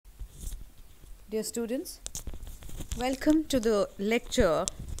Dear students, welcome to the lecture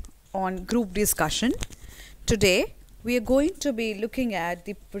on group discussion. Today, we are going to be looking at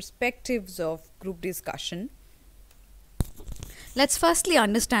the perspectives of group discussion. Let's firstly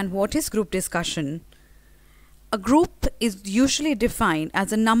understand what is group discussion. A group is usually defined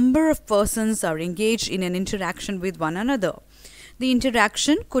as a number of persons are engaged in an interaction with one another. The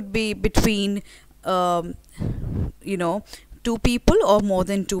interaction could be between, two people or more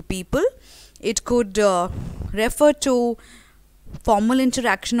than two people. It could refer to formal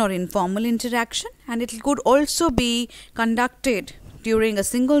interaction or informal interaction, and it could also be conducted during a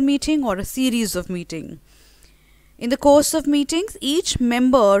single meeting or a series of meetings. In the course of meetings, each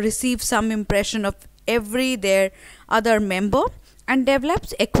member receives some impression of their other member and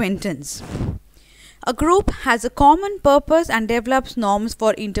develops acquaintance. A group has a common purpose and develops norms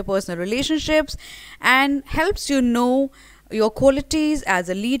for interpersonal relationships and helps you know your qualities as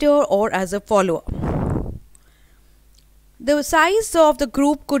a leader or as a follower. The size of the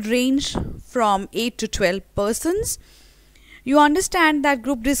group could range from 8 to 12 persons. You understand that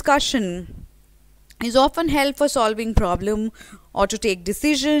group discussion is often held for solving problem or to take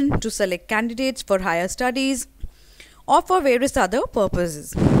decision, to select candidates for higher studies, or for various other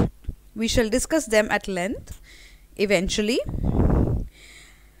purposes. We shall discuss them at length eventually.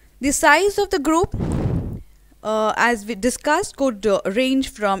 The size of the group, as we discussed, could range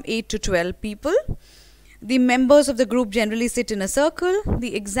from 8 to 12 people. The members of the group generally sit in a circle.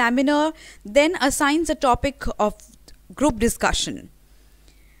 The examiner then assigns a topic of group discussion.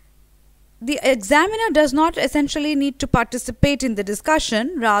 The examiner does not essentially need to participate in the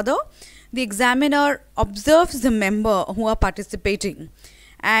discussion. Rather, the examiner observes the member who are participating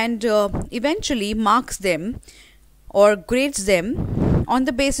and eventually marks them or grades them on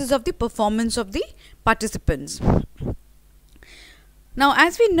the basis of the performance of the participants. Now,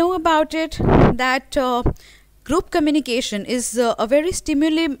 as we know about it, that group communication is a very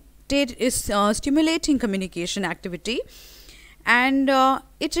stimulating communication activity, and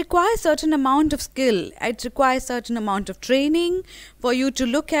it requires certain amount of skill. It requires certain amount of training for you to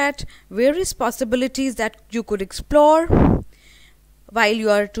look at various possibilities that you could explore while you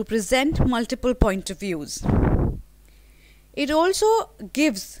are to present multiple point of views. It also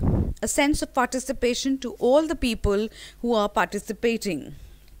gives a sense of participation to all the people who are participating.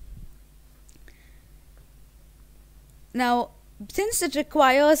 Now, since it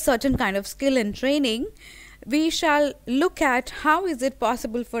requires certain kind of skill and training, we shall look at how is it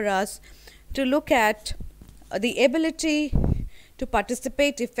possible for us to look at the ability to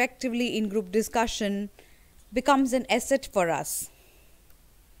participate effectively in group discussion becomes an asset for us.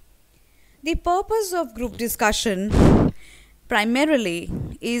 The purpose of group discussion primarily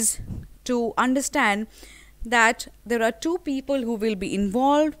is to understand that there are two people who will be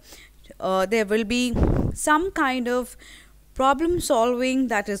involved. There will be some kind of problem solving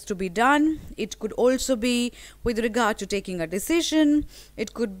that is to be done. It could also be with regard to taking a decision.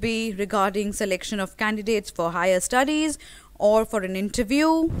 It could be regarding selection of candidates for higher studies or for an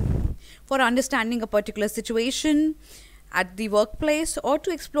interview, for understanding a particular situation at the workplace, or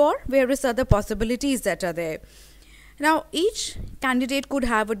to explore various other possibilities that are there. Now, each candidate could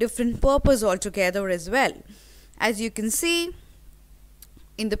have a different purpose altogether as well. As you can see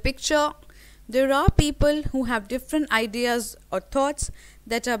in the picture, there are people who have different ideas or thoughts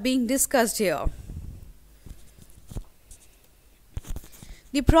that are being discussed here.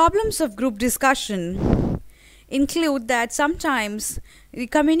 The problems of group discussion include that sometimes the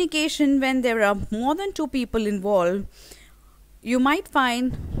communication, when there are more than two people involved, you might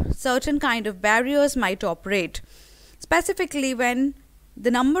find certain kind of barriers might operate. Specifically when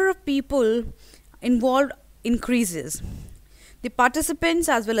the number of people involved increases. The participants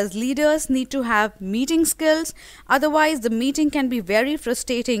as well as leaders need to have meeting skills, otherwise the meeting can be very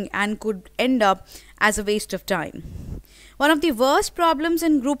frustrating and could end up as a waste of time. One of the worst problems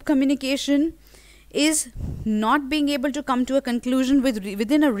in group communication is not being able to come to a conclusion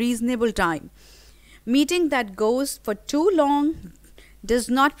within a reasonable time. Meeting that goes for too long does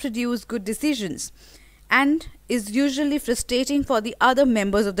not produce good decisions and is usually frustrating for the other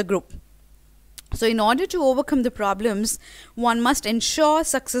members of the group. So in order to overcome the problems, one must ensure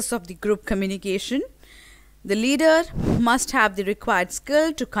success of the group communication. The leader must have the required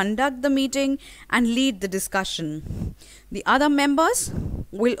skill to conduct the meeting and lead the discussion. The other members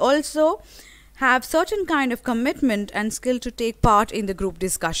will also have certain kind of commitment and skill to take part in the group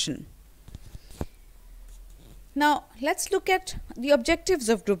discussion. Now, let's look at the objectives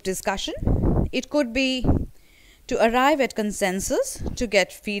of group discussion. It could be to arrive at consensus, to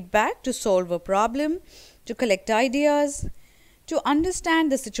get feedback, to solve a problem, to collect ideas, to understand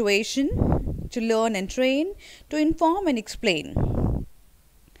the situation, to learn and train, to inform and explain.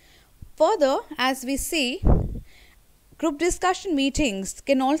 Further, as we see, group discussion meetings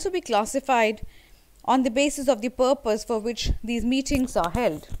can also be classified on the basis of the purpose for which these meetings are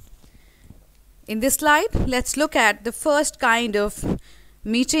held. In this slide, let's look at the first kind of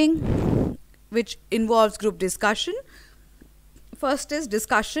meeting which involves group discussion. First is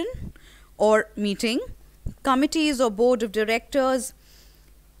discussion or meeting. Committees or board of directors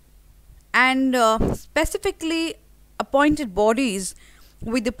and specifically appointed bodies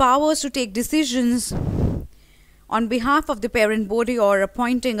with the powers to take decisions on behalf of the parent body or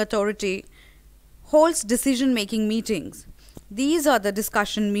appointing authority holds decision-making meetings. These are the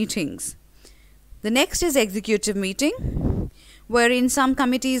discussion meetings. The next is executive meeting, wherein some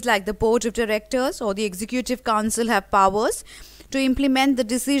committees like the board of directors or the executive council have powers to implement the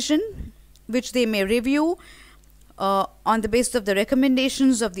decision which they may review on the basis of the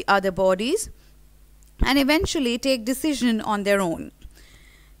recommendations of the other bodies and eventually take decision on their own.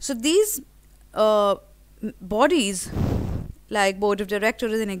 So these bodies like board of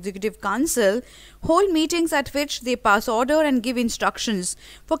directors and executive council hold meetings at which they pass order and give instructions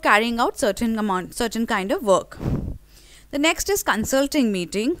for carrying out certain kind of work. The next is consulting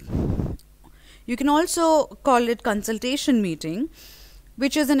meeting. You can also call it consultation meeting,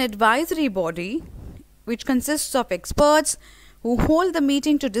 which is an advisory body which consists of experts who hold the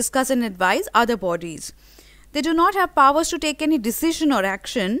meeting to discuss and advise other bodies. They do not have powers to take any decision or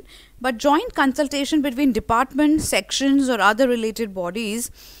action, but joint consultation between departments, sections or other related bodies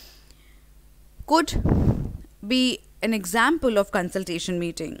could be an example of consultation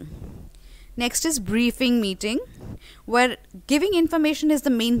meeting. Next is briefing meeting, where giving information is the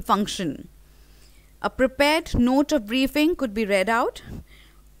main function. A prepared note of briefing could be read out.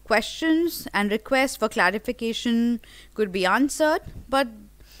 Questions and requests for clarification could be answered, but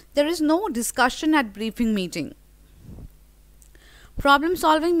there is no discussion at briefing meeting. Problem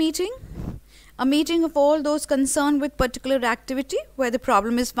solving meeting, a meeting of all those concerned with particular activity where the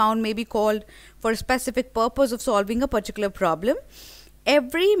problem is found may be called for a specific purpose of solving a particular problem.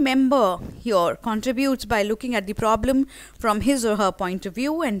 Every member here contributes by looking at the problem from his or her point of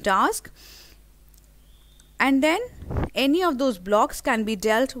view and task, and then any of those blocks can be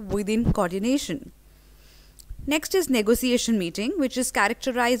dealt within coordination. Next is negotiation meeting, which is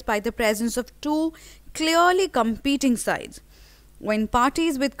characterized by the presence of two clearly competing sides. When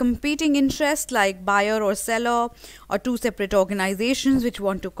parties with competing interests like buyer or seller or two separate organizations which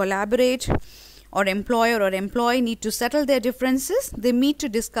want to collaborate or employer or employee need to settle their differences, they meet to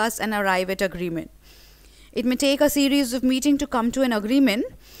discuss and arrive at agreement. It may take a series of meetings to come to an agreement.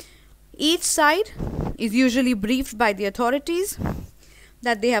 Each side is usually briefed by the authorities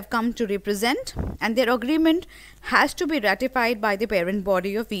that they have come to represent, and their agreement has to be ratified by the parent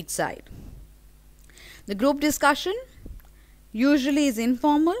body of each side. The group discussion usually is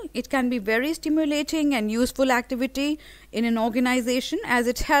informal. It can be very stimulating and useful activity in an organization as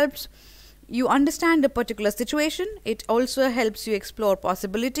it helps you understand a particular situation. It also helps you explore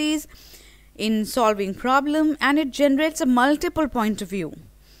possibilities in solving problem, and it generates a multiple point of view.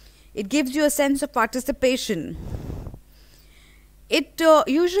 It gives you a sense of participation. It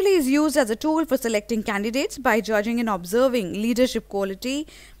usually is used as a tool for selecting candidates by judging and observing leadership quality,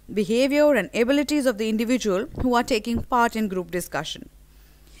 behavior and abilities of the individual who are taking part in group discussion.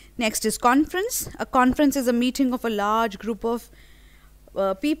 Next is conference. A conference is a meeting of a large group of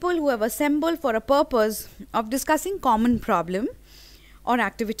people who have assembled for a purpose of discussing common problem or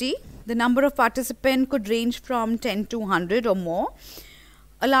activity. The number of participants could range from 10 to 100 or more.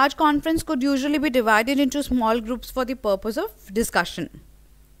 A large conference could usually be divided into small groups for the purpose of discussion.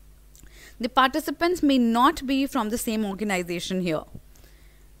 The participants may not be from the same organization here.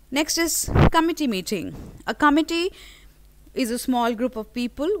 Next is committee meeting. A committee is a small group of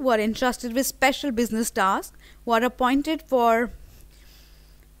people who are entrusted with special business tasks, who are appointed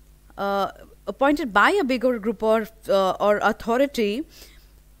by a bigger group or authority.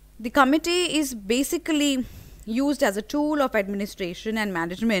 The committee is basically used as a tool of administration and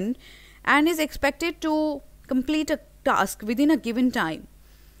management and is expected to complete a task within a given time.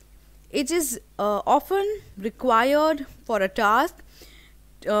 It is often required for a task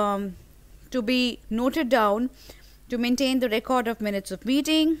to be noted down, to maintain the record of minutes of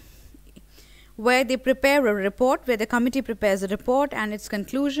meeting, where they prepare a report, where the committee prepares a report and its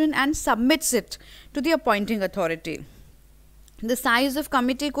conclusion and submits it to the appointing authority. The size of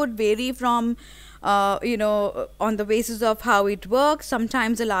committee could vary from on the basis of how it works.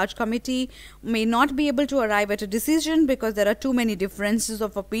 Sometimes a large committee may not be able to arrive at a decision because there are too many differences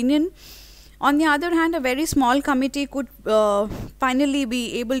of opinion. On the other hand, a very small committee could finally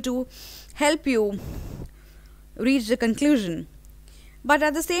be able to help you reach the conclusion. But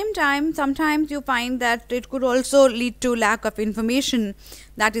at the same time, sometimes you find that it could also lead to lack of information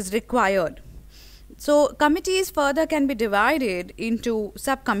that is required. So committees further can be divided into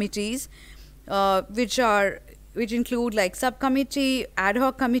subcommittees, which include like subcommittee, ad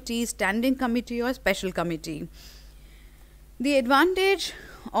hoc committee, standing committee, or special committee. The advantage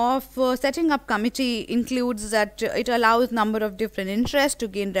of setting up committee includes that it allows number of different interests to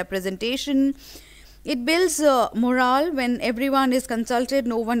gain representation. It builds morale. When everyone is consulted,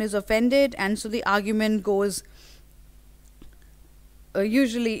 no one is offended, and so the argument goes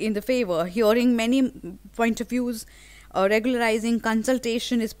usually in the favor. Hearing many point of views, regularizing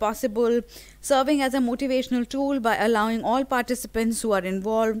consultation is possible. Serving as a motivational tool by allowing all participants who are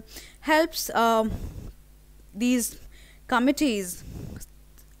involved helps these committees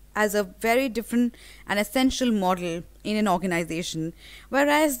as a very different and essential model in an organization.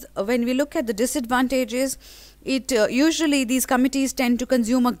 Whereas when we look at the disadvantages, it usually these committees tend to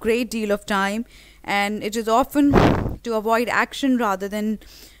consume a great deal of time, and it is often to avoid action rather than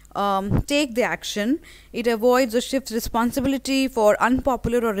take the action. It avoids or shifts responsibility for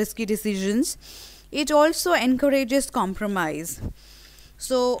unpopular or risky decisions. It also encourages compromise.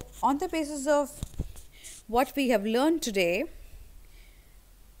 So on the basis of what we have learned today,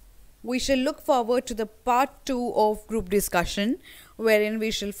 we shall look forward to the part 2 of group discussion, wherein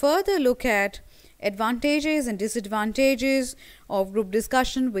we shall further look at advantages and disadvantages of group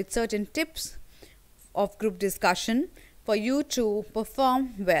discussion with certain tips of group discussion for you to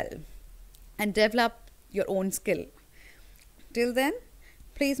perform well and develop your own skill. Till then,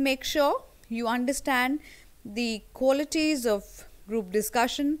 please make sure you understand the qualities of group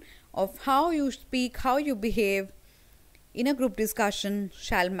discussion, of how you speak, how you behave in a group discussion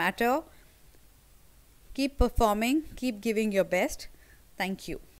shall matter. Keep performing, keep giving your best. Thank you.